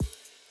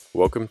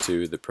Welcome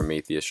to the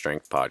Prometheus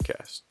Strength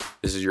Podcast.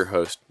 This is your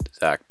host,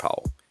 Zach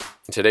Powell.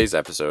 In today's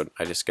episode,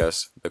 I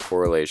discuss the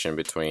correlation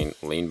between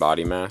lean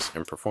body mass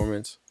and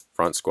performance,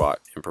 front squat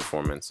and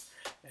performance,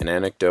 an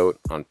anecdote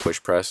on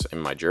push press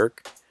and my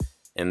jerk,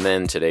 and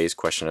then today's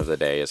question of the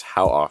day is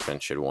how often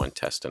should one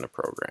test in a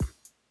program?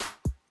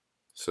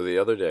 So the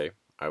other day,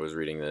 I was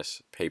reading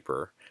this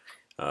paper.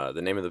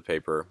 The name of the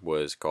paper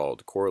was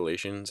called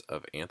Correlations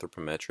of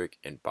Anthropometric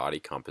and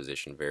Body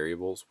Composition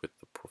Variables with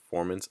the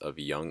Performance of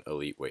Young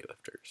Elite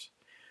Weightlifters.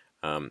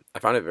 I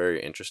found it very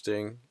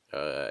interesting,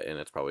 and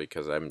it's probably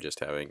because I'm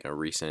just having a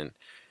recent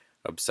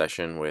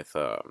obsession with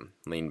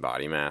lean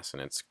body mass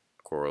and its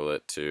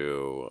correlate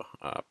to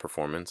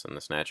performance in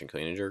the snatch and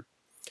clean and jerk.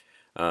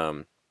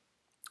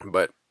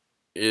 But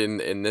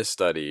in this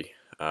study,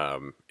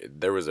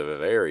 there was a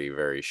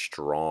very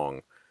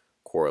strong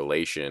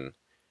correlation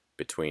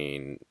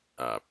between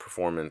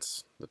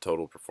performance, the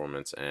total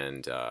performance,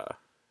 and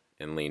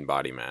lean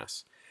body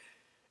mass.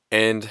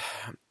 And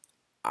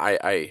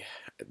I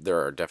there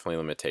are definitely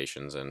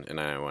limitations, and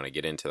I want to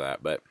get into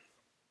that, but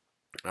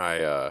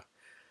I uh,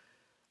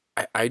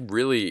 I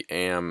really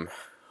am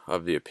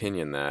of the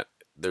opinion that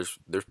there's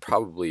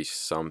probably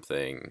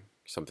something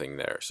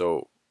there.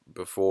 So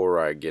before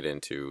I get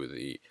into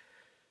the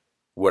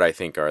what I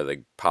think are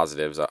the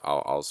positives,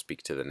 I'll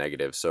speak to the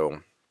negatives.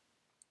 So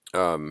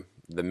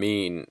the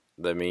mean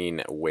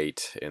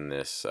weight in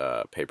this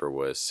paper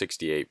was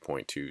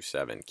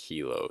 68.27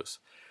 kilos,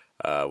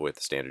 with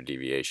a standard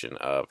deviation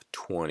of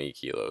 20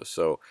 kilos.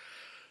 So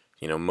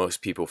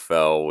most people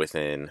fell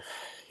within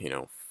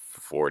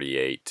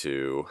 48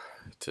 to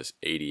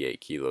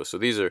 88 kilos. So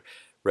these are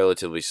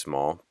relatively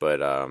small,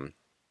 but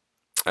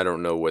I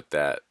don't know what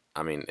that.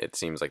 I mean, it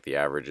seems like the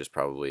average is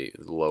probably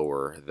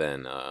lower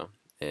than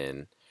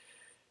in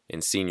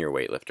senior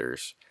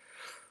weightlifters.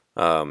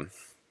 Um,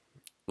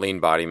 Lean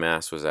body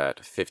mass was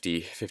at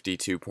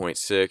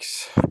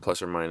 52.6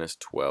 plus or minus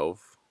 12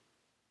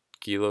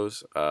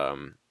 kilos.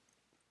 And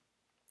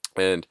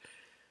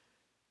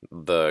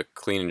the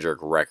clean and jerk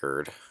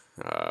record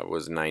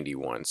was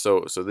 91.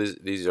 So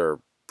these are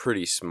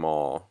pretty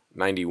small.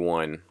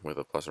 91 with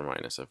a plus or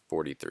minus of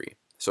 43.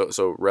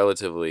 So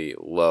relatively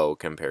low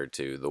compared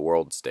to the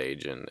world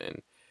stage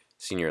and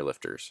senior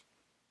lifters.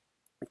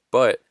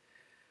 But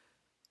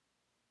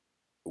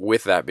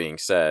with that being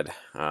said,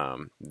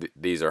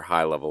 these are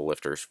high level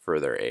lifters for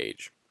their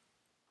age.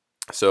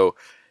 So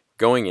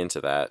going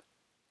into that,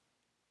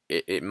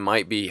 it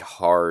might be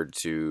hard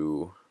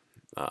to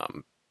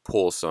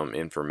pull some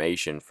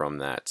information from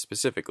that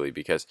specifically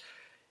because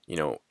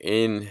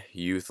in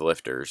youth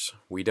lifters,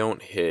 we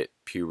don't hit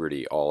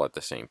puberty all at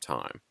the same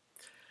time.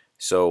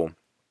 So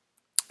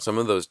some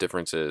of those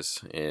differences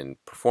in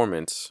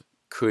performance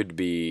could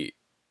be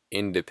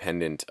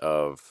independent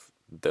of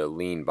the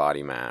lean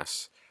body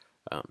mass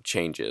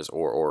changes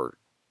or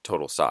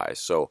total size.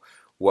 So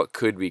what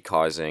could be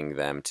causing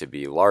them to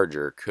be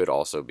larger could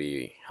also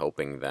be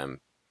helping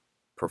them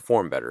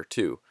perform better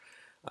too.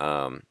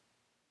 Um,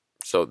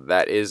 so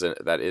that is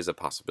a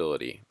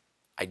possibility.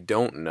 I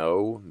don't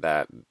know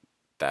that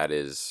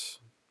is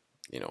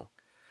you know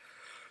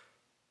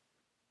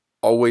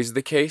always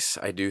the case.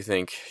 I do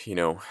think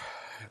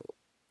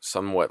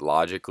somewhat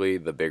logically,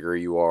 the bigger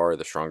you are,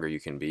 the stronger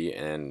you can be,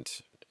 and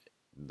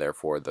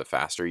therefore the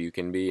faster you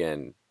can be.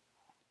 And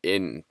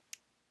in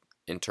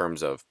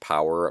terms of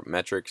power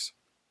metrics,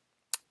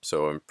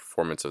 so in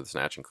performance of the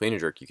snatch and clean and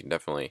jerk, you can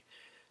definitely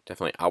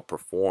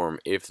outperform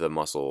if the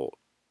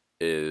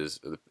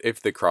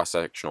cross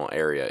sectional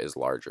area is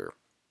larger.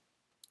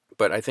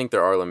 But I think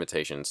there are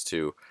limitations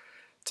to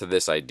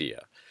this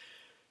idea.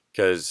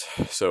 Because,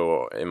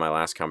 so in my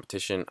last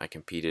competition, I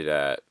competed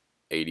at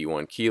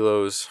 81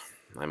 kilos.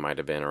 I might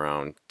have been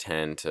around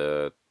 10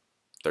 to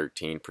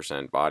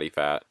 13% body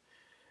fat.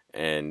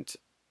 And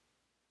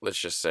let's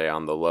just say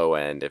on the low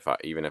end,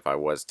 even if I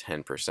was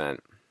 10%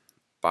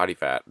 body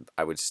fat,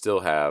 I would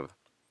still have,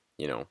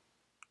 you know,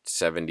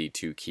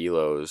 72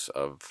 kilos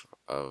of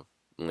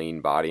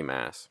lean body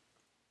mass.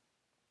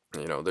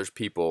 There's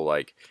people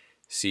like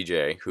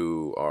CJ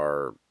who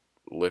are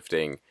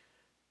lifting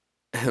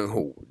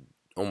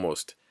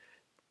almost,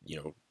 you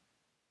know,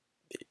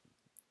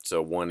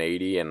 so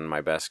 180, and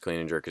my best clean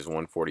and jerk is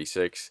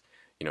 146.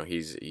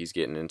 He's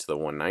getting into the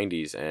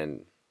 190s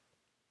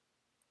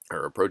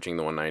or approaching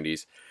the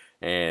 190s,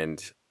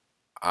 and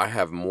I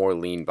have more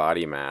lean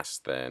body mass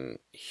than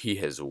he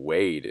has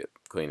weighed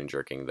clean and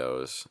jerking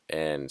those.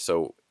 And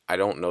so I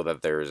don't know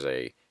that there's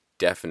a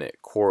definite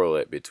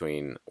correlate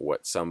between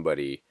what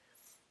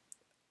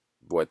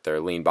their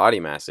lean body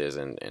mass is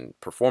and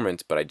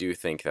performance, but I do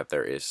think that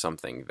there is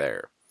something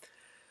there.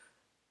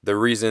 The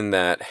reason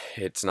that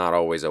it's not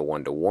always a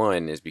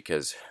one-to-one is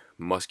because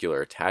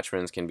muscular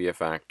attachments can be a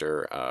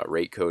factor,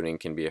 rate coding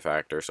can be a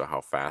factor, so how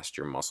fast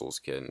your muscles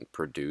can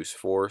produce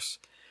force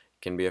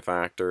can be a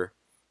factor.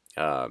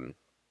 Um,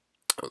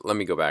 Let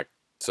me go back.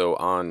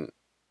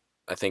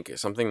 I think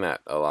something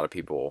that a lot of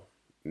people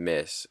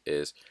miss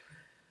is,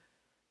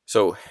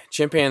 So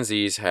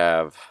chimpanzees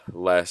have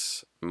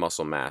less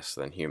muscle mass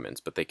than humans,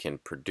 but they can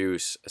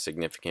produce a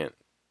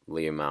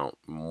significantly amount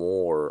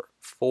more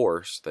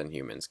force than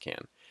humans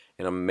can.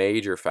 And a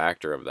major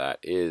factor of that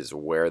is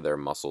where their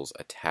muscles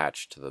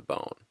attach to the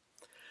bone.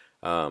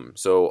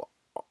 So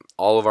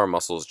all of our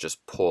muscles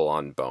just pull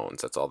on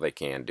bones. That's all they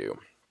can do.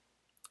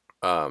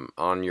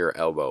 On your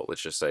elbow,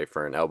 let's just say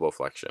for an elbow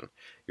flexion,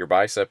 your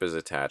bicep is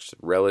attached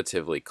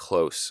relatively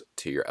close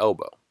to your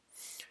elbow.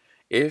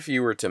 If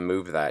you were to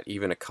move that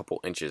even a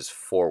couple inches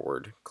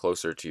forward,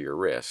 closer to your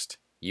wrist,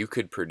 you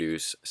could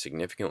produce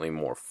significantly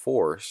more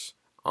force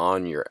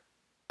on your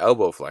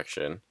elbow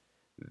flexion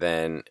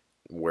than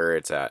where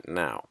it's at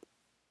now.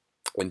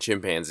 In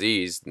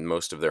chimpanzees,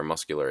 most of their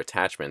muscular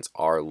attachments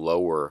are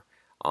lower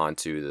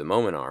onto the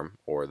moment arm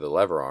or the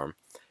lever arm,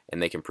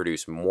 and they can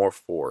produce more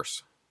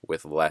force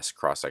with less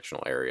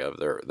cross-sectional area of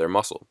their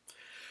muscle.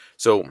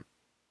 So,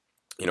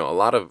 a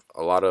lot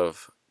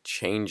of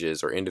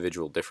changes or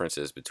individual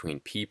differences between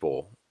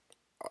people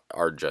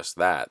are just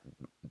that.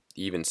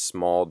 Even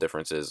small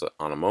differences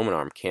on a moment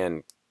arm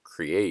can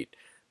create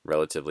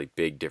relatively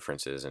big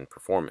differences in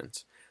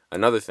performance.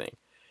 Another thing,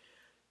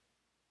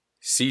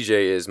 CJ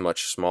is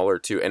much smaller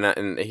too,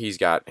 and he's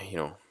got,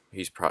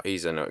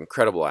 he's an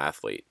incredible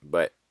athlete.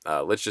 But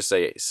let's just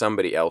say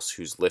somebody else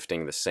who's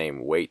lifting the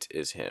same weight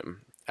as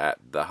him at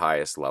the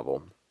highest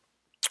level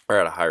or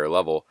at a higher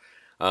level,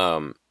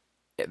 um,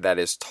 that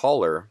is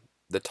taller.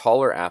 The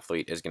taller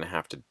athlete is going to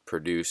have to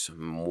produce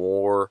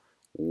more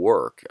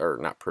work, or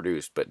not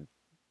produce, but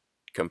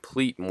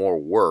complete more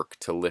work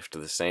to lift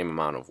the same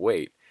amount of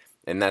weight,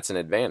 and that's an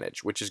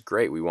advantage, which is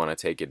great. We want to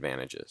take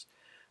advantages,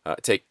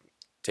 take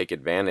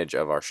advantage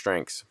of our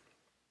strengths.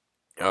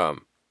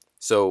 Um,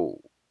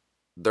 so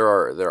there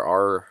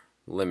are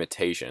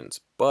limitations,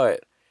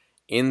 but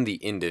in the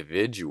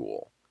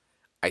individual,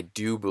 I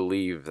do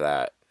believe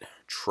that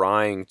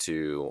trying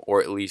to,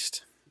 or at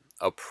least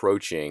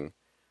approaching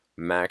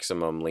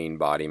maximum lean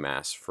body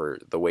mass for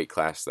the weight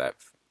class that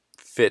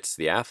fits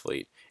the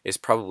athlete is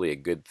probably a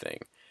good thing.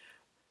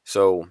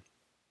 So,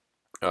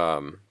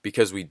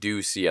 because we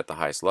do see at the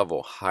highest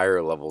level,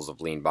 higher levels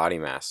of lean body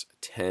mass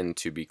tend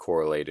to be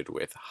correlated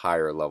with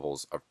higher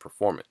levels of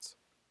performance.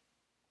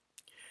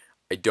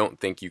 I don't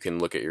think you can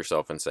look at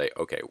yourself and say,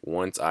 okay,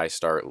 once I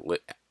start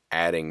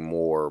adding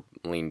more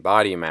lean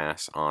body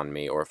mass on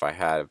me, or if I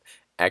have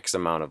X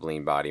amount of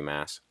lean body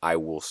mass, I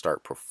will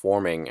start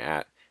performing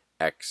at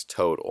X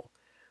total.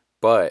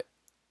 But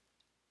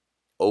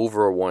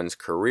over one's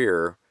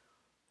career,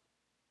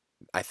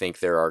 I think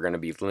there are going to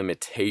be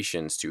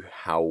limitations to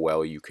how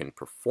well you can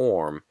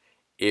perform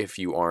if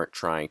you aren't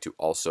trying to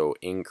also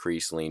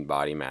increase lean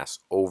body mass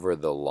over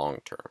the long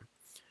term.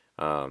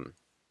 Um,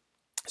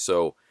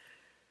 so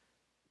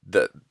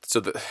the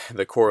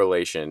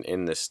correlation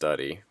in this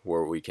study,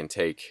 where we can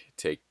take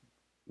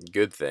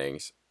good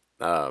things,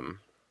 um,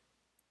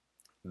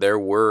 there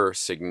were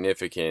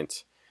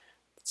significant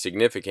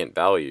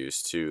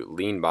values to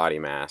lean body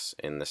mass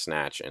in the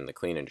snatch and the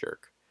clean and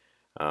jerk.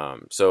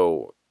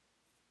 So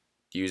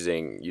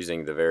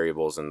using the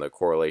variables and the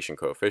correlation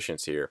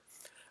coefficients here,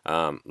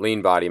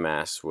 lean body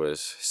mass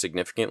was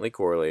significantly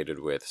correlated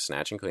with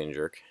snatch and clean and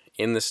jerk.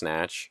 In the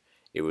snatch,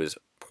 it was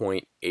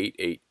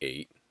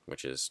 0.888,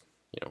 which is,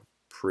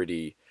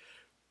 pretty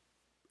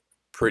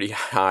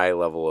high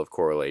level of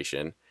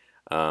correlation.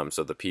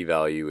 So the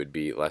p-value would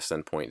be less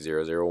than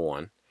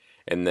 0.001.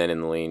 And then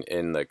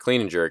in the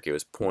clean and jerk, it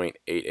was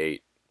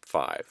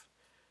 0.885.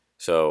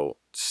 So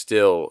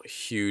still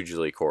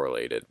hugely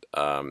correlated.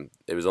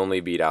 It was only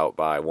beat out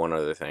by one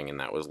other thing, and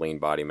that was lean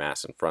body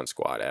mass and front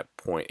squat at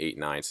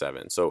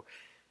 0.897. So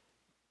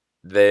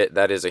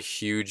that is a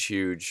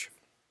huge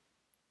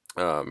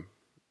um,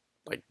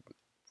 like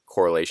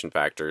correlation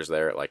factors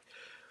there. Like,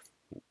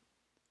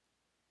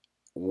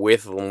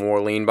 with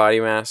more lean body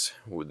mass,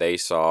 they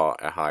saw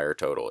a higher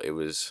total. It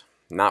was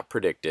not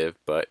predictive,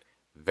 but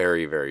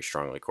very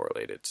strongly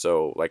correlated.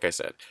 So like I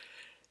said,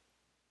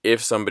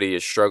 if somebody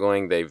is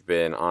struggling, they've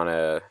been on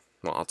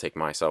well, I'll take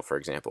myself for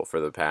example.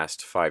 For the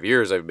past 5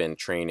 years, I've been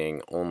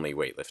training only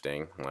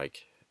weightlifting,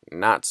 like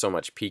not so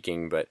much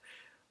peaking, but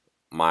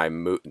my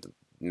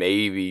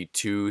maybe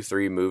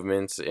 2-3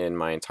 movements in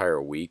my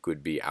entire week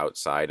would be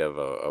outside of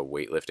a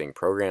weightlifting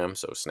program.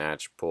 So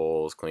snatch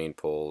pulls, clean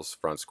pulls,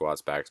 front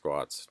squats, back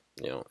squats,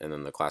 and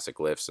then the classic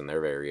lifts and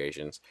their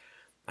variations.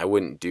 I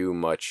wouldn't do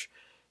much,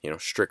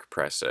 strict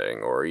pressing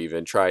or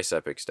even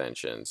tricep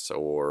extensions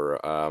or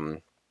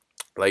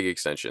leg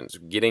extensions,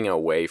 getting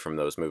away from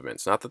those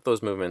movements. Not that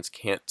those movements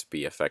can't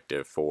be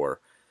effective for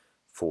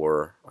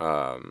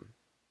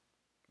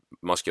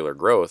muscular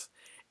growth.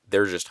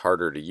 They're just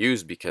harder to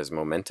use because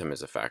momentum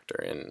is a factor.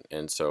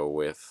 And so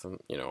with,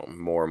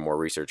 more and more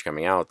research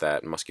coming out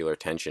that muscular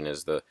tension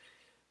is the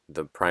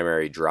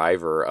primary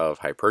driver of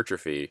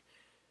hypertrophy,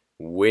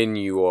 when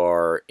you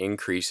are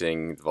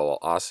increasing the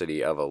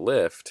velocity of a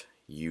lift,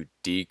 you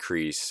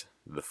decrease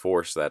the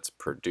force that's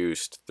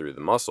produced through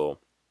the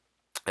muscle,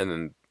 and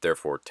then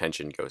therefore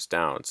tension goes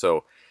down.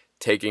 So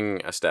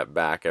taking a step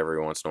back every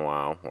once in a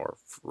while, or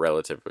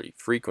relatively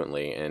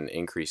frequently, and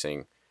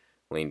increasing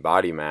lean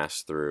body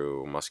mass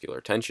through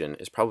muscular tension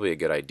is probably a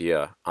good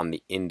idea on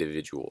the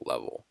individual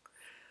level.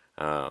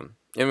 And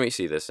we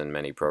see this in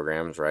many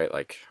programs, right?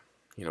 Like,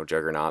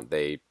 Juggernaut,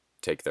 they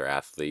take their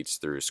athletes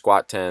through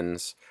squat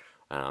tens,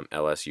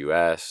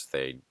 LSUS,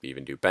 they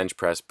even do bench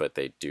press, but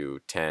they do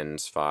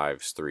tens,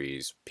 fives,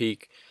 threes,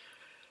 peak.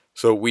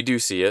 So we do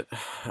see it.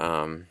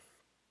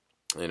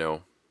 You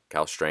know,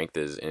 Cal Strength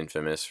is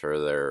infamous for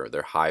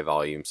their high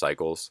volume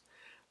cycles.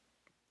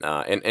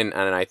 And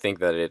I think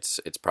that it's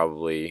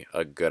probably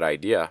a good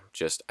idea.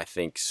 Just I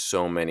think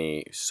so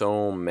many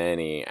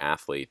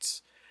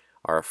athletes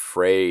are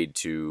afraid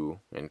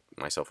to, and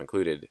myself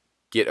included,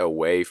 get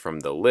away from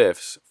the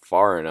lifts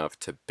far enough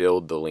to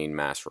build the lean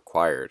mass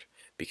required,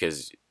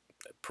 because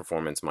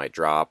performance might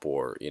drop,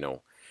 or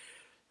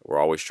we're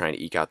always trying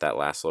to eke out that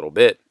last little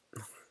bit.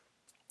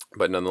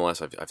 But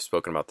nonetheless, I've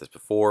spoken about this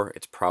before.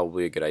 It's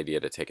probably a good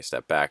idea to take a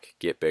step back,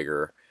 get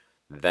bigger,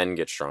 then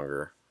get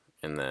stronger,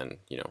 and then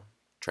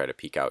try to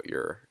peak out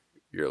your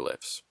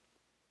lifts.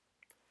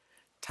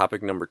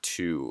 Topic number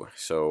 2.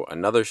 So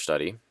another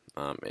study,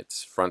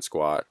 it's front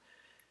squat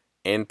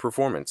and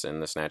performance in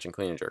the snatch and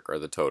clean and jerk, or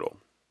the total.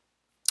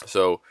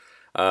 So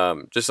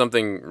just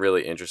something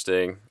really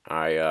interesting.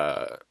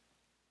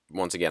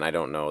 Once again, I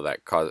don't know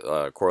that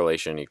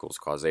correlation equals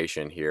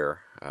causation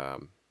here,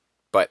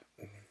 but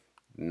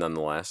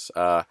nonetheless.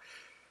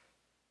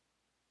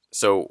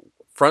 So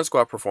front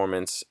squat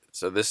performance.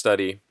 So this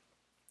study,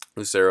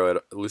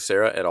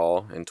 Lucera et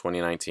al. In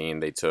 2019,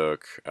 they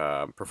took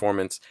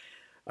performance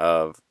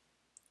of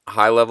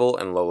high level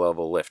and low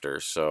level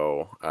lifters.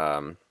 So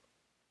let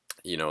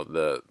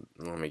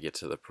me get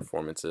to the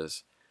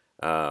performances.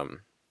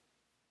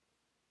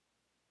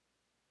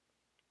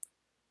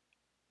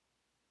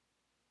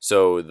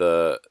 So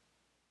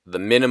the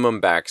minimum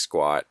back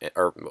squat,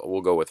 or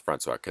we'll go with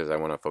front squat because I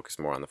want to focus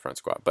more on the front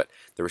squat. But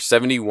there were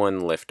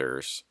 71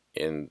 lifters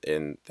in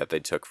that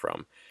they took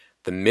from.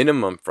 The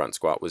minimum front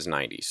squat was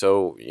 90.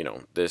 So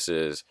this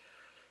is,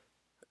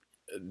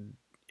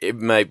 it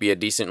might be a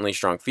decently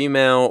strong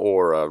female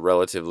or a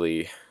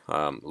relatively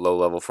low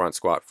level front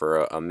squat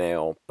for a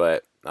male,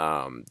 but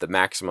the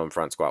maximum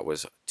front squat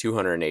was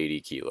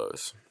 280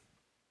 kilos.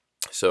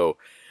 So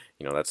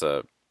that's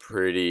a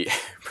pretty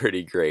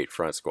pretty great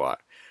front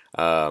squat.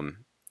 And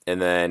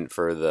then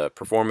for the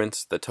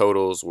performance, the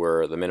totals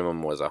were, the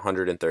minimum was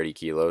 130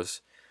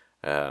 kilos.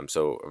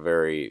 So a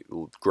very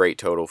great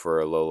total for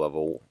a low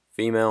level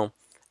female.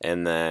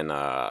 And then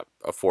a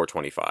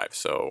 425.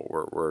 So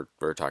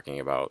we're talking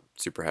about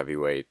super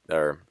heavyweight,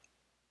 or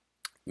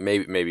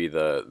maybe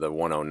the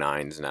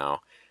 109s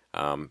now,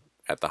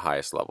 at the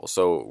highest level.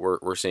 So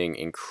we're seeing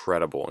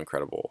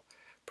incredible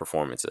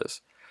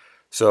performances.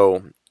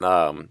 So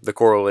the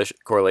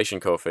correlation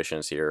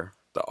coefficients here,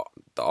 the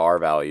R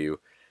value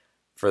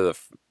for the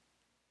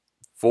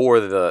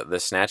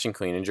snatch and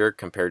clean and jerk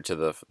compared to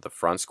the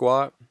front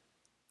squat.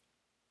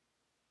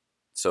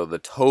 So the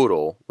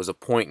total was a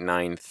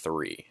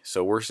 0.93.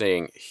 So we're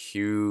seeing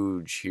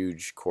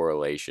huge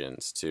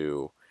correlations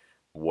to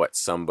what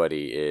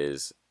somebody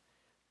is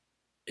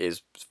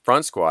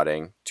front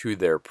squatting to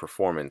their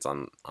performance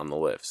on the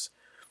lifts.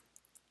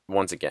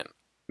 Once again,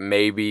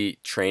 maybe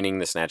training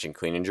the snatch and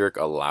clean and jerk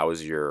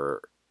allows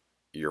your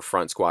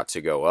front squat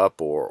to go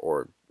up,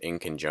 or in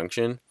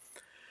conjunction.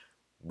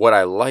 What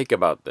I like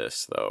about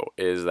this, though,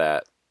 is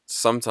that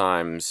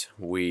sometimes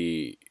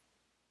we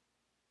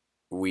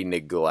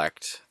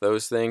neglect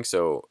those things.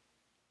 So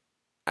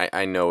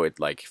I know it,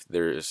 like,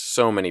 there's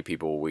so many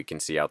people we can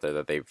see out there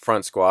that they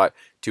front squat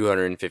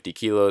 250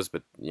 kilos,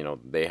 but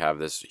they have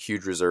this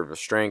huge reserve of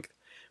strength,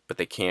 but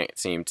they can't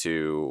seem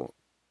to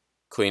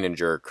clean and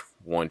jerk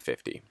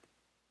 150.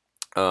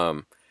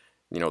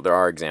 There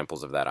are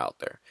examples of that out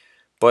there,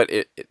 but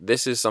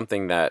this is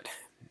something that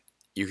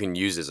you can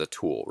use as a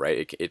tool,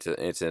 right?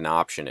 It's an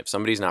option. If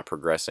somebody's not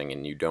progressing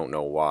and you don't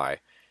know why,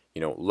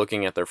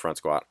 looking at their front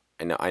squat,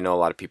 and I know a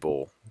lot of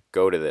people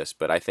go to this,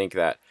 but I think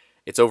that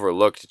it's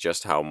overlooked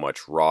just how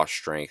much raw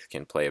strength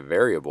can play a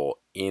variable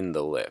in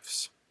the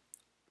lifts.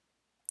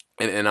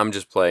 And I'm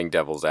just playing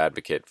devil's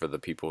advocate for the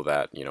people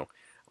that,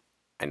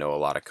 I know a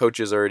lot of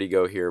coaches already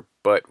go here,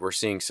 but we're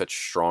seeing such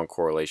strong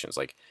correlations.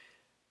 Like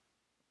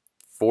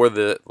for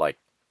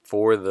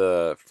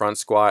the front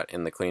squat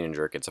and the clean and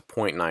jerk, it's a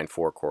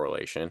 0.94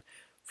 correlation.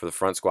 For the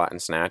front squat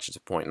and snatch, it's a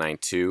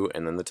 0.92,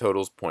 and then the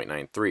total's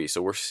 0.93.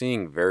 So we're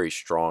seeing very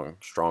strong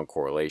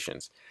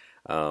correlations.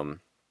 Like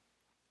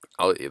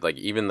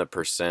even the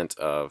percent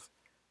of,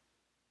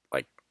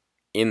 like,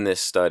 in this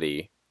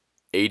study,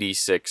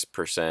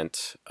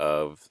 86%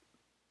 of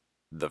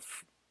the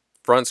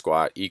front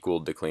squat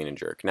equaled the clean and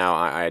jerk. Now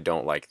I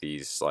don't like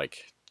these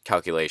like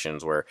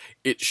calculations where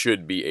it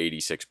should be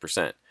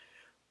 86%.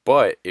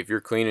 But if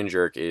your clean and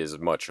jerk is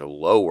much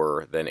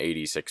lower than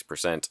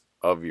 86%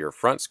 of your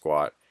front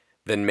squat,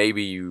 then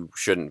maybe you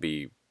shouldn't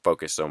be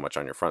focused so much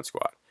on your front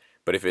squat.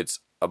 But if it's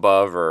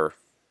above, or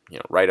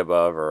right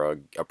above, or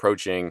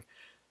approaching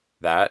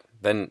that,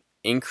 then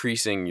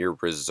increasing your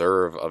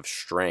reserve of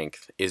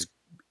strength is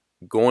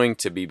going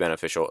to be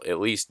beneficial, at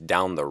least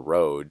down the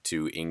road,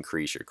 to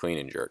increase your clean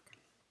and jerk.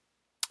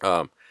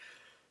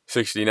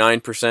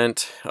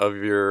 69% of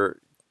your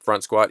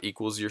front squat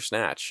equals your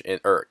snatch,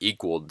 or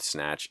equaled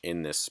snatch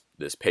in this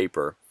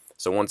paper.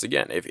 So once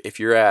again, if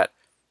you're at,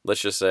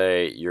 let's just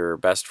say your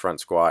best front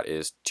squat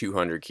is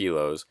 200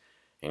 kilos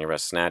and your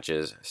best snatch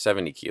is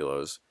 70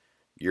 kilos,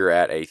 you're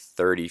at a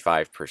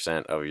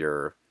 35% of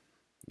your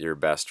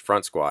best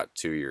front squat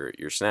to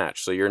your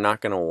snatch. So you're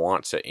not going to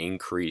want to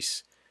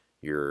increase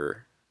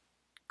your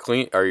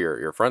clean or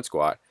your front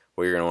squat.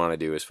 What you're going to want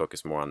to do is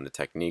focus more on the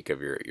technique of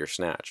your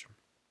snatch.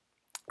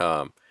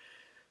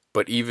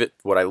 But even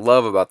what I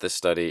love about this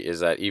study is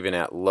that even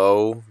at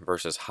low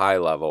versus high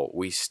level,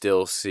 we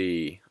still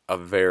see a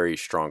very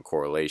strong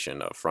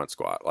correlation of front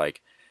squat.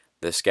 Like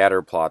the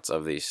scatter plots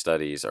of these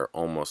studies are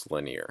almost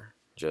linear,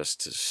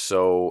 just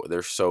so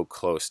they're so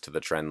close to the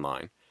trend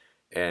line.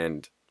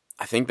 And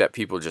I think that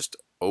people just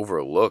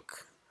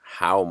overlook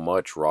how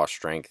much raw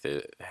strength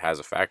it has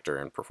a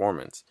factor in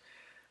performance.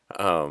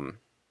 Um,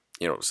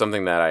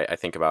 something that I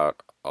think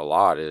about a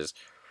lot is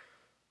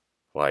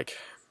like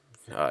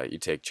you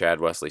take Chad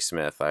Wesley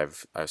Smith.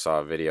 I saw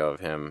a video of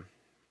him,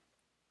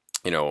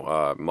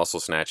 muscle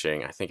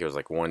snatching. I think it was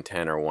like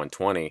 110 or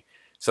 120.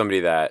 Somebody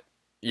that,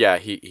 yeah,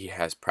 he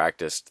has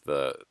practiced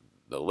the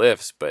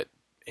lifts, but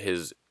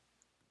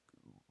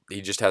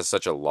he just has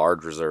such a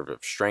large reserve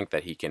of strength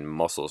that he can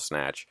muscle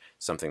snatch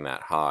something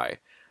that high.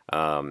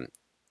 Um,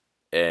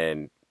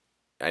 and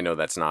I know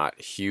that's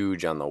not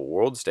huge on the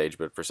world stage,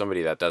 but for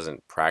somebody that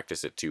doesn't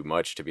practice it too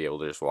much to be able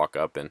to just walk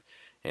up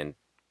and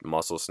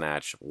muscle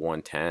snatch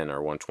 110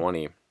 or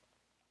 120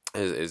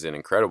 is an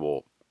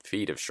incredible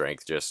feat of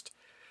strength, just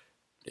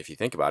if you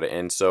think about it.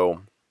 And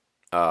so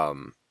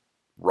um,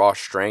 raw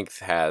strength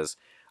has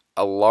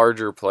a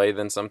larger play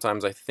than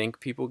sometimes I think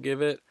people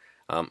give it.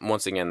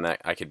 Once again,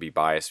 that I could be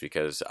biased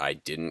because I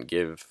didn't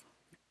give,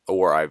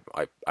 or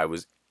I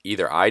was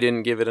either I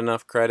didn't give it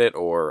enough credit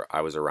or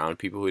I was around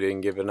people who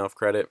didn't give it enough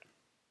credit.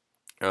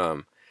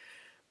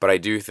 But I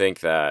do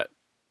think that,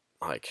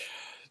 like,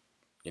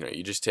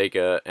 you just take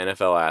a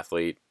NFL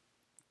athlete,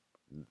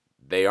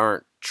 they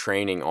aren't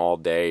training all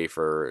day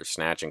for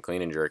snatch and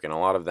clean and jerk, and a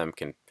lot of them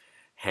can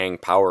hang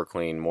power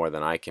clean more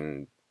than I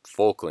can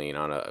full clean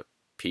on a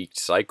peaked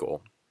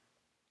cycle.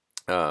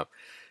 Uh,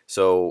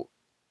 so,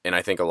 and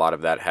I think a lot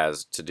of that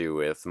has to do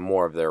with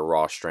more of their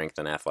raw strength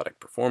and athletic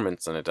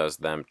performance than it does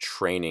them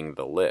training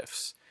the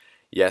lifts.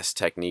 Yes,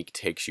 technique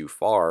takes you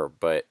far,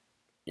 but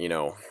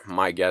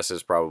my guess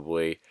is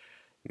probably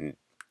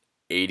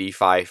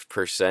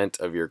 85%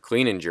 of your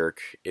clean and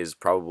jerk is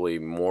probably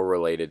more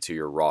related to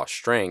your raw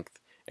strength,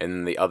 and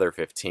then the other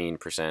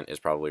 15% is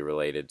probably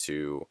related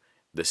to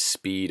the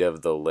speed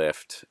of the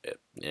lift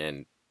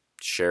and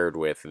shared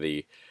with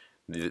the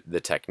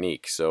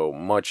technique. So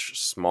much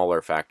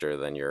smaller factor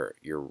than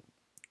your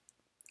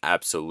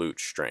absolute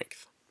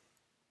strength.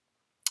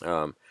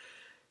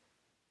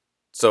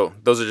 So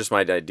those are just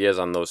my ideas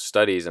on those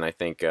studies, and I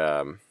think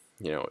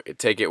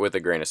take it with a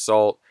grain of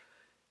salt.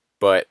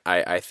 But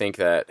I think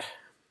that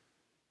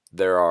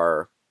there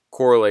are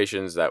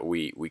correlations that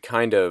we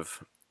kind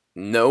of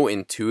know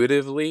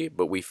intuitively,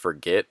 but we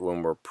forget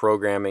when we're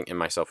programming, and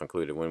myself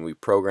included, when we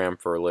program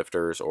for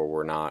lifters or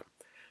we're not,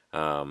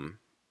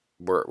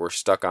 we're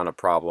stuck on a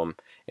problem,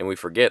 and we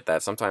forget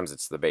that sometimes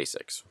it's the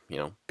basics.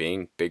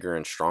 Being bigger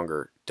and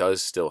stronger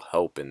does still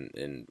help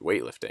in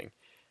weightlifting.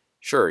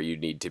 Sure, you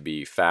need to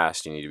be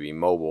fast, you need to be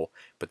mobile,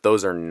 but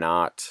those are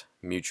not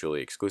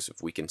mutually exclusive.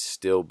 We can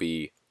still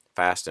be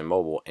fast and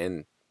mobile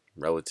and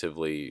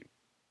relatively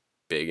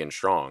big and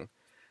strong.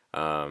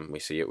 We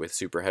see it with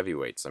super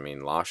heavyweights. I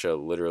mean, Lasha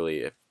literally,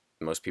 if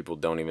most people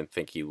don't even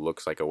think he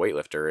looks like a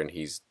weightlifter, and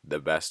he's the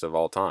best of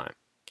all time.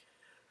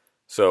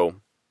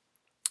 So,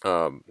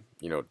 don't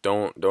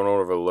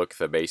overlook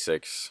the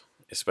basics,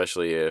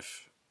 especially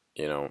if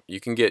you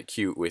can get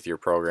cute with your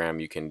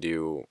program. You can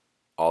do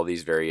all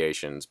these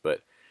variations,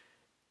 but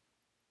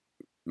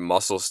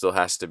muscle still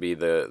has to be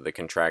the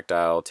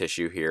contractile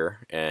tissue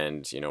here,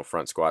 and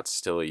front squat's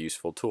still a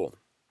useful tool.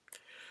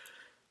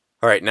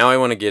 All right, now I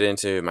want to get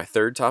into my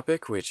third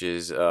topic, which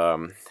is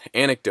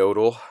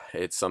anecdotal.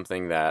 It's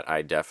something that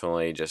I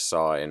definitely just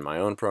saw in my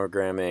own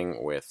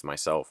programming with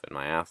myself and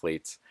my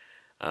athletes,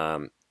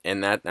 and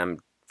that I'm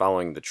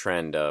following the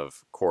trend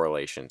of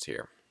correlations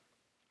here.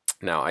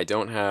 Now, I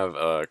don't have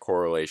a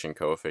correlation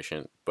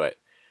coefficient, but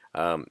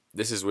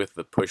this is with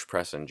the push,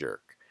 press, and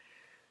jerk.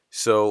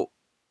 So,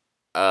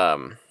 I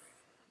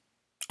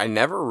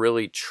never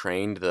really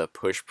trained the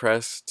push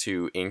press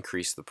to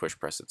increase the push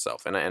press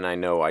itself, and I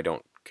know I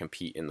don't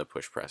compete in the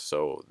push press,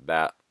 so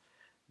that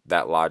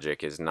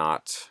logic is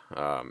not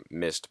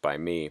missed by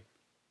me.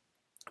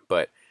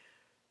 But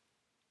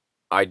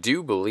I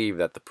do believe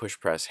that the push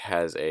press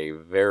has a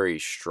very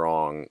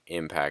strong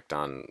impact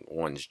on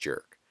one's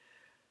jerk.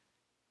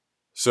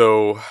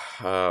 So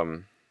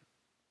I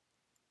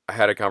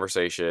had a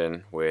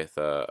conversation with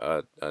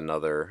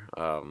another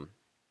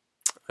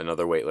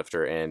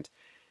weightlifter, and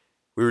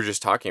we were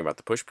just talking about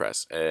the push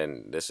press,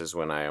 and this is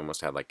when I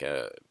almost had like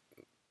an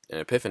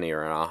epiphany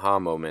or an aha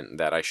moment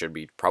that I should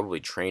be probably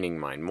training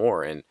mine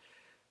more. And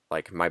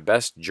like my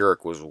best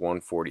jerk was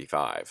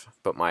 145,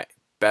 but my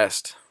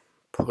best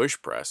push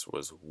press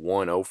was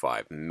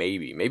 105,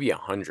 maybe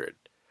 100.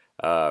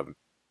 Um,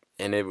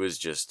 and it was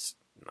just,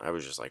 I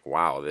was just like,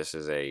 wow, this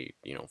is a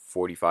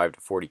 45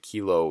 to 40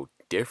 kilo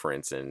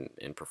difference in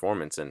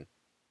performance. And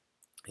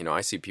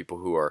I see people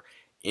who are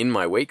in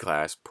my weight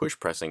class push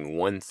pressing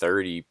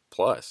 130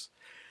 plus,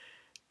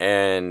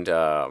 and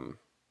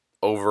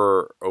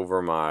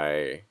over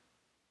my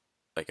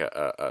like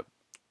a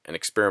an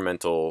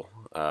experimental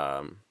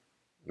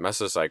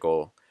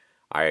mesocycle,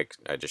 I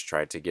just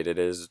tried to get it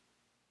as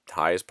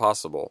high as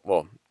possible.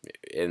 Well,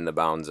 in the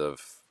bounds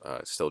of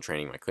still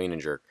training my clean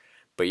and jerk.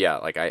 But yeah,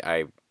 like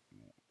I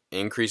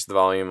increased the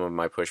volume of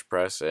my push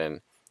press,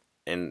 and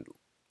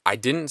I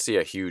didn't see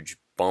a huge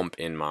bump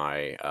in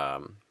my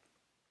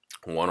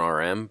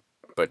 1RM,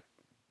 but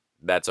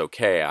that's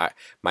okay.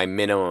 My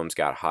minimums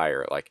got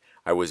higher. Like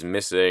I was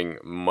missing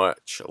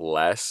much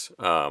less.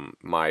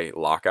 My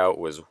lockout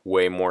was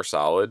way more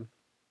solid,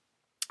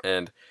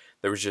 and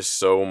there was just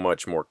so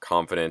much more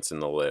confidence in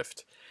the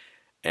lift.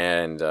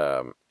 And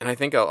I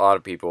think a lot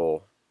of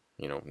people,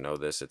 know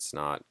this. It's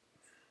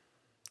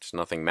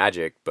nothing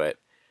magic, but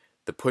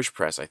the push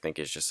press I think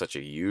is just such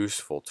a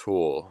useful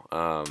tool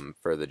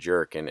for the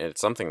jerk, and it's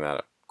something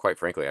that, quite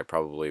frankly, I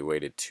probably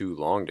waited too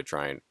long to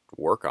try and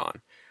work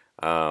on.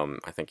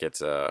 I think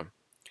it's a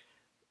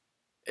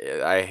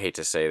I hate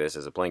to say this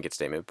as a blanket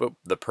statement, but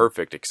the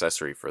perfect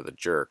accessory for the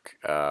jerk.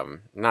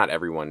 Not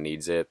everyone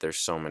needs it. There's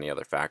so many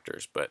other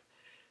factors, but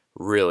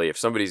really, if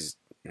somebody's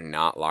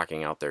not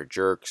locking out their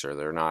jerks or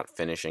they're not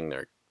finishing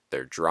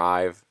their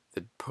drive,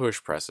 the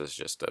push press is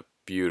just a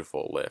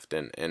beautiful lift.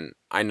 And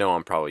I know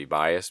I'm probably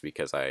biased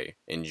because I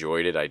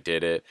enjoyed it. I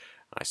did it.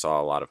 I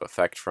saw a lot of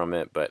effect from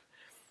it, but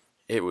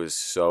it was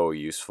so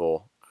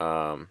useful.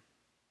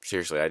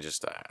 Seriously, I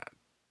just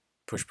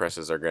push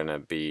presses are gonna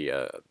be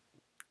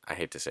I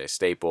hate to say a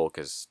staple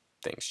because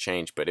things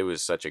change, but it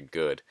was such a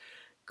good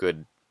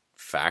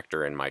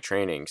factor in my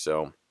training.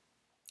 So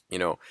you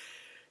know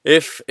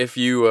if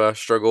you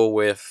struggle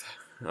with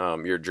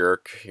your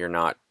jerk, you're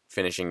not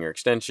finishing your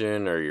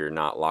extension or you're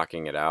not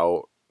locking it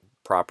out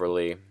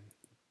properly,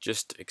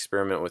 just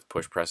experiment with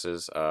push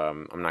presses.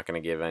 I'm not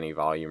going to give any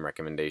volume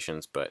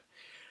recommendations, but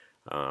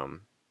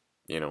um,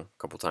 a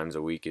couple times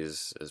a week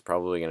is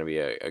probably going to be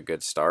a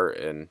good start,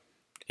 and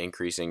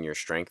increasing your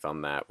strength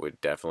on that would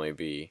definitely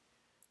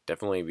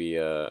be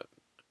a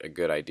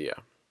good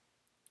idea.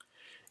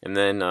 And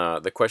then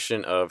the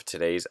question of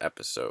today's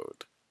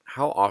episode: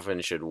 how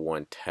often should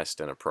one test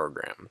in a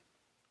program?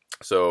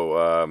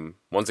 So,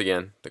 once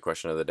again, the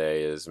question of the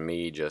day is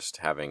me just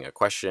having a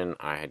question.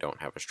 I don't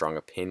have a strong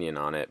opinion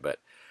on it, but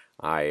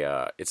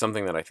it's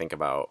something that I think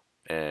about,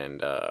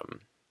 and I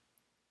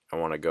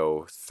want to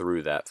go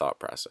through that thought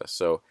process.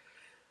 So,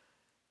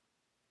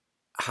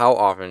 how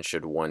often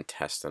should one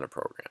test in a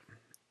program?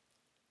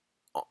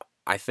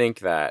 I think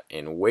that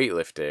in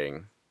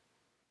weightlifting,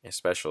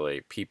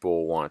 especially,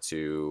 people want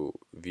to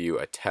view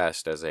a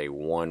test as a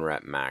one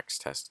rep max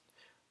test,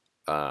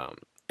 um,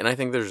 and I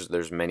think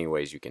there's many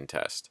ways you can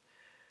test.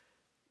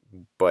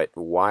 But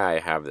why I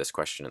have this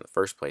question in the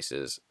first place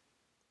is,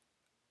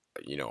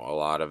 a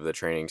lot of the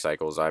training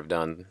cycles I've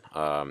done,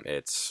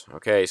 it's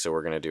okay, so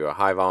we're going to do a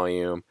high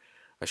volume,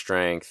 a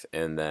strength,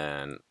 and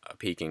then a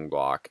peaking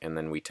block, and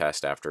then we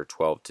test after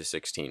 12 to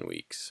 16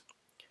 weeks.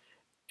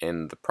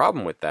 And the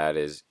problem with that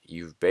is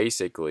you've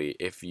basically,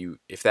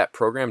 if that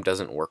program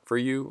doesn't work for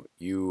you,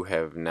 you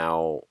have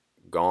now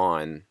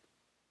gone,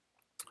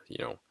 you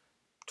know,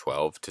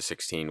 12 to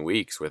 16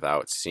 weeks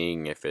without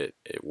seeing if it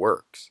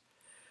works.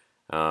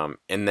 And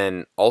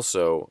then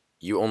also,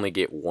 you only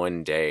get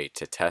 1 day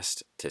to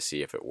test to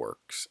see if it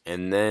works.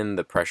 And then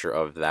the pressure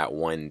of that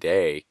 1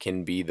 day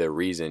can be the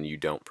reason you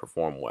don't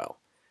perform well.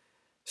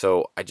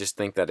 So I just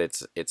think that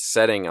it's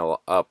setting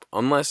up,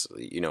 unless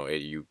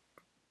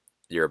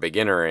you're a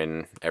beginner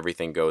and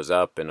everything goes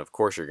up, and of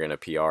course you're going to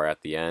PR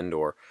at the end,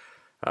 or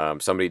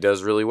somebody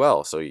does really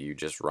well, so you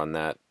just run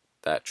that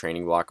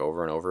training block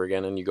over and over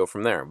again, and you go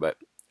from there. But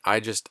I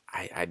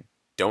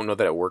don't know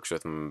that it works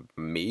with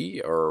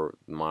me or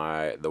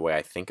the way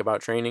I think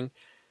about training,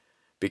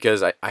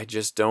 because I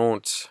just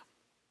don't.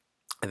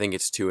 I think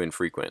it's too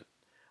infrequent.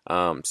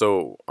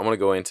 So I want to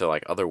go into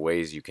like other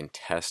ways you can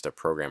test a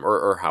program,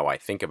 or how I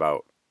think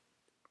about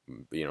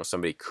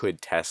somebody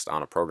could test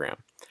on a program.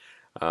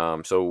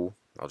 So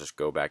I'll just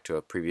go back to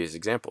a previous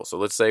example. So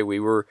let's say we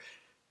were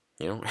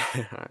you know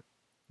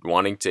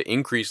wanting to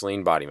increase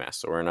lean body mass,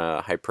 so we're in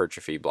a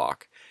hypertrophy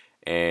block,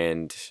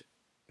 and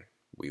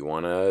we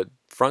want a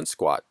front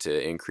squat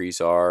to increase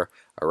our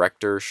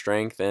erector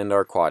strength and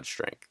our quad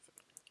strength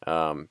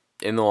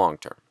in the long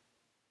term,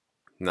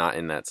 not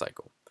in that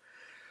cycle.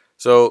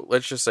 So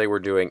let's just say we're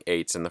doing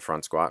eights in the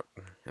front squat,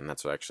 and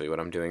that's actually what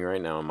I'm doing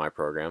right now in my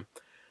program.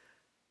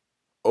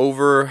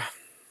 Over,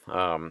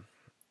 and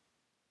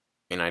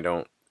I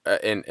don't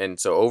and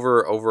so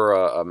over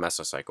a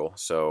mesocycle,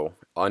 so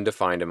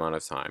undefined amount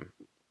of time,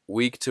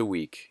 week to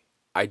week,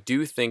 I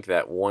do think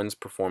that one's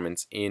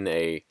performance in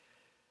a,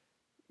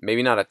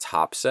 maybe not a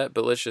top set,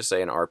 but let's just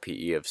say an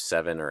RPE of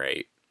 7 or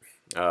 8,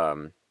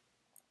 um,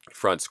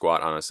 front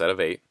squat on a set of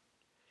 8,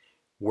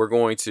 we're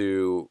going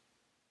to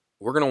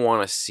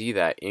want to see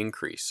that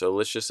increase. So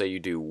let's just say you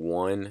do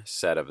one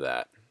set of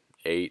that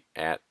 8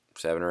 at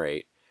 7 or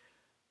 8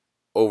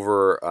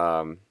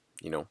 over,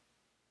 you know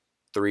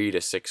 3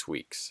 to 6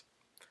 weeks.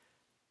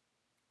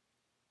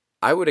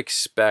 I would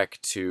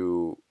expect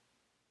to,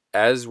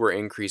 as we're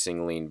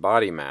increasing lean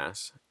body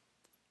mass,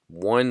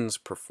 one's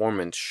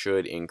performance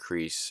should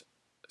increase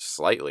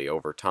slightly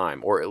over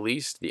time, or at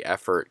least the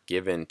effort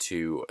given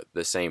to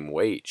the same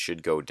weight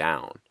should go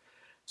down.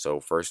 So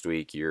first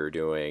week you're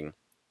doing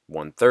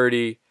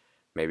 130,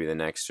 maybe the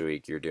next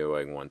week you're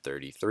doing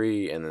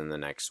 133, and then the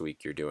next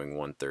week you're doing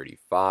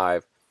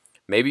 135.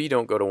 Maybe you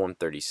don't go to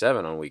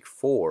 137 on week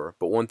 4,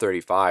 but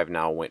 135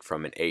 now went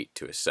from an 8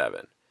 to a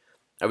 7.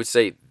 I would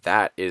say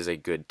that is a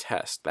good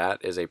test.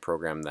 That is a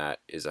program that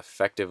is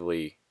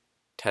effectively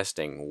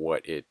testing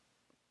what it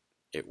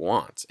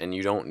wants. And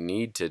you don't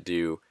need to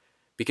do,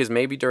 because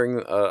maybe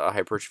during a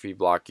hypertrophy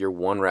block, your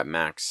 1 rep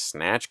max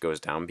snatch goes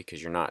down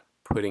because you're not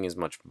putting as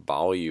much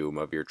volume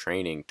of your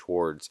training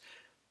towards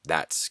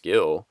that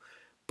skill.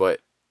 But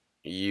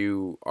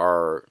you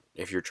are,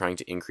 if you're trying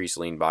to increase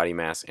lean body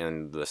mass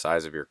and the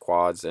size of your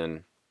quads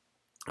and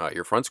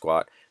your front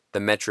squat, the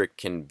metric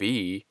can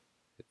be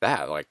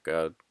that, like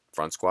a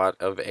front squat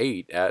of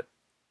 8 at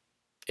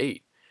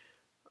 8.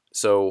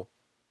 So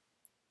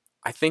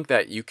I think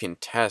that you can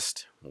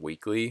test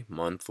weekly,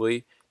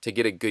 monthly, to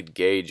get a good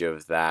gauge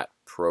of that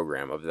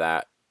program, of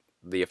that,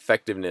 the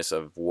effectiveness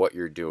of what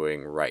you're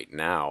doing right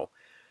now,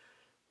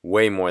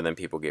 way more than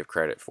people give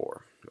credit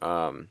for.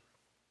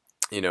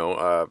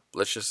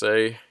 Let's just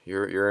say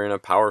you're in a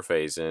power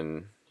phase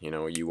and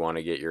you want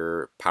to get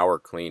your power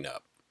clean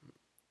up.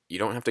 You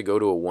don't have to go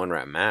to a 1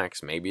 rep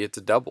max. Maybe it's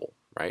a double,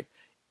 right?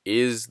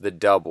 Is the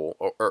double,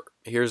 or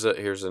here's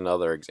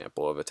another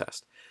example of a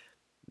test.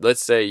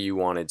 Let's say you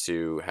wanted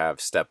to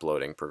have step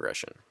loading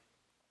progression.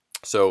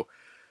 So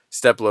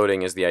step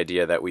loading is the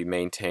idea that we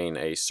maintain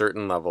a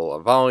certain level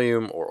of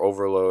volume or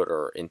overload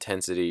or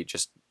intensity.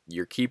 Just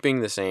you're keeping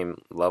the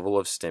same level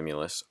of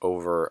stimulus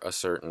over a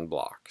certain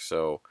block.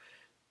 So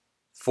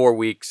 4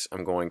 weeks,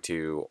 I'm going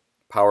to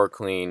power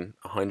clean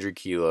 100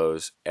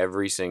 kilos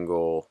every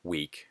single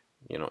week,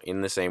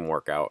 in the same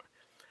workout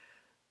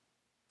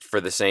for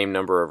the same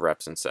number of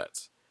reps and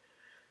sets.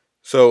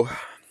 So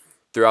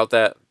throughout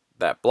that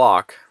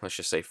block, let's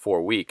just say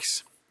 4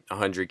 weeks,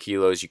 100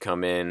 kilos, you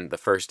come in the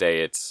first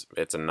day, it's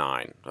a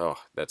 9. Oh,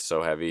 that's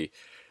so heavy.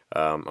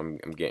 I'm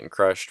getting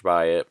crushed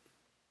by it.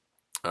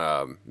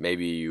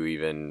 Maybe you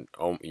even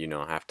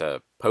have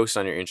to post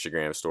on your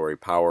Instagram story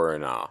power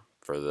and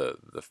for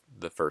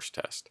the first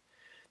test.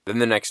 Then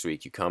the next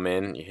week you come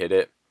in, you hit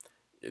it.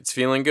 It's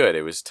feeling good.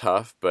 It was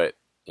tough, but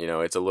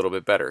it's a little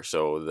bit better.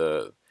 So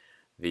the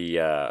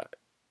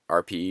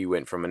RPE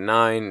went from a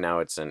 9, now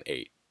it's an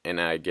 8. And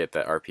I get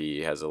that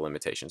RPE has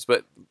limitations,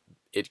 but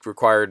it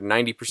required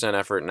 90%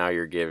 effort. Now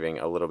you're giving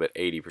a little bit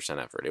 80%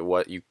 effort.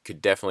 You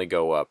could definitely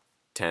go up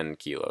 10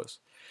 kilos.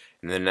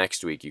 And the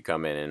next week you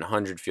come in and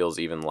 100 feels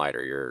even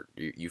lighter.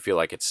 You feel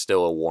like it's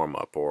still a warm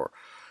up, or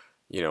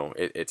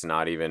it's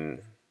not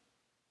even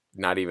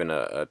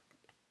a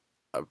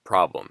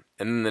problem.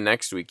 And then the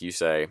next week you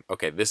say,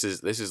 okay, this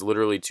is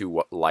literally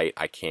too light.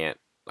 I can't,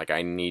 like,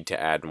 I need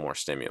to add more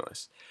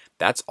stimulus.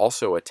 That's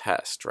also a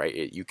test,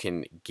 right? You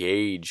can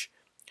gauge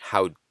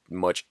how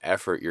much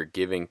effort you're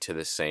giving to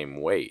the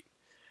same weight.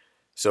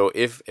 So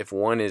if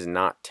one is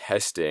not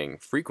testing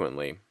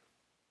frequently,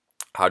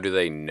 how do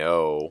they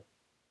know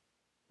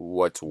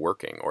what's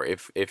working, or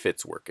if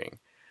it's working?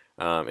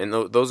 And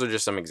those are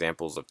just some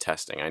examples of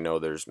testing. I know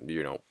there's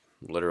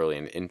literally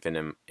an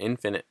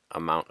infinite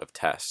amount of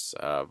tests.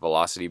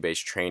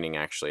 Velocity-based training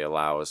actually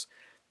allows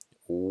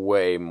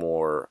way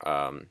more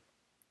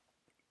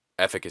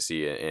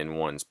efficacy in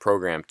one's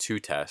program to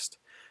test.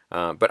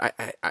 But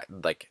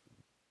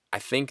I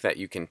think that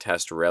you can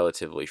test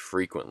relatively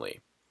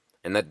frequently.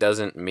 And that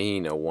doesn't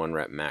mean a 1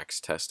 rep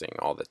max testing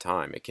all the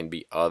time. It can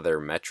be other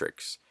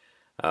metrics.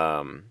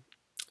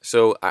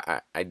 So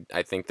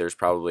I think there's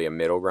probably a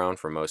middle ground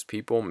for most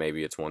people.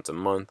 Maybe it's once a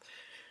month.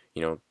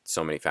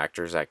 So many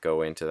factors that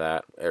go into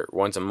that.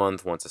 Once a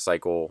month, once a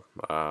cycle.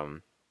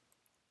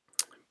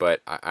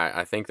 But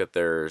I think that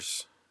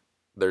there's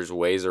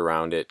ways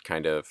around it,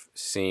 kind of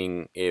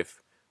seeing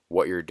if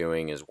what you're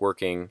doing is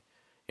working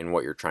and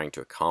what you're trying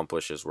to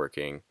accomplish is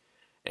working.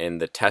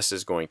 And the test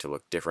is going to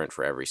look different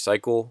for every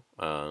cycle.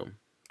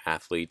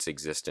 Athletes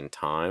exist in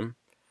time.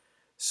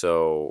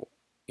 So,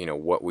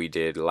 what we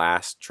did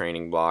last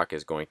training block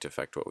is going to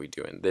affect what we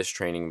do in this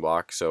training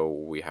block. So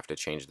we have to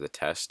change the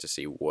test to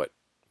see what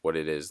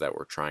it is that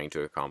we're trying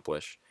to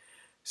accomplish.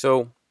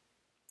 So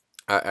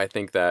I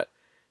think that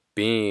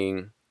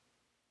being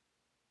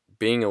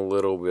being a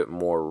little bit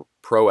more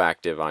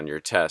proactive on your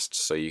tests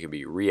so you can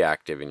be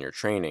reactive in your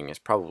training is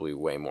probably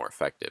way more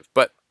effective.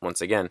 But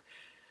once again,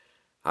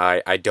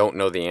 I don't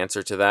know the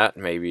answer to that.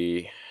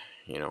 Maybe,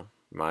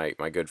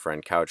 my good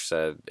friend Couch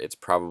said it's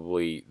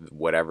probably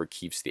whatever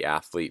keeps the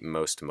athlete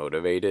most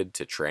motivated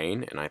to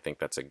train, and I think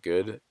that's a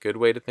good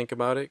way to think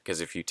about it,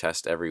 because if you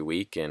test every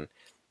week and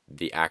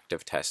the act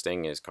of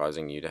testing is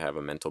causing you to have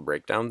a mental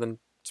breakdown, then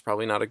it's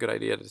probably not a good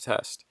idea to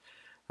test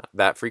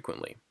that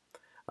frequently.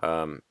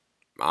 Um,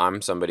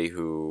 I'm somebody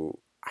who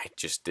I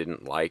just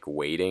didn't like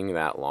waiting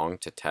that long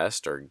to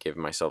test or give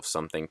myself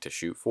something to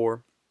shoot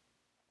for.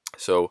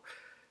 So,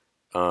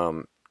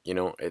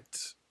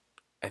 it's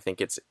I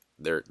think it's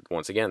there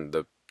once again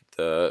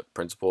the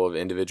principle of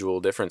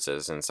individual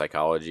differences, and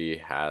psychology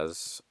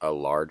has a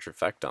large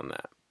effect on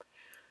that.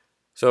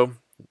 So,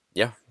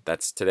 yeah,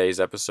 that's today's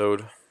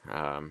episode.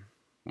 Um,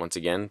 Once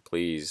again,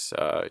 please,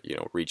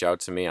 reach out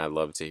to me. I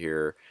love to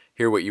hear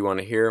what you want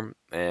to hear,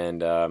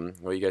 and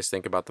what you guys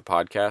think about the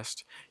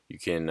podcast. You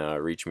can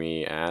reach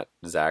me at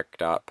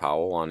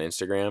zach.powell on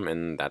Instagram,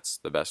 and that's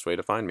the best way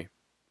to find me.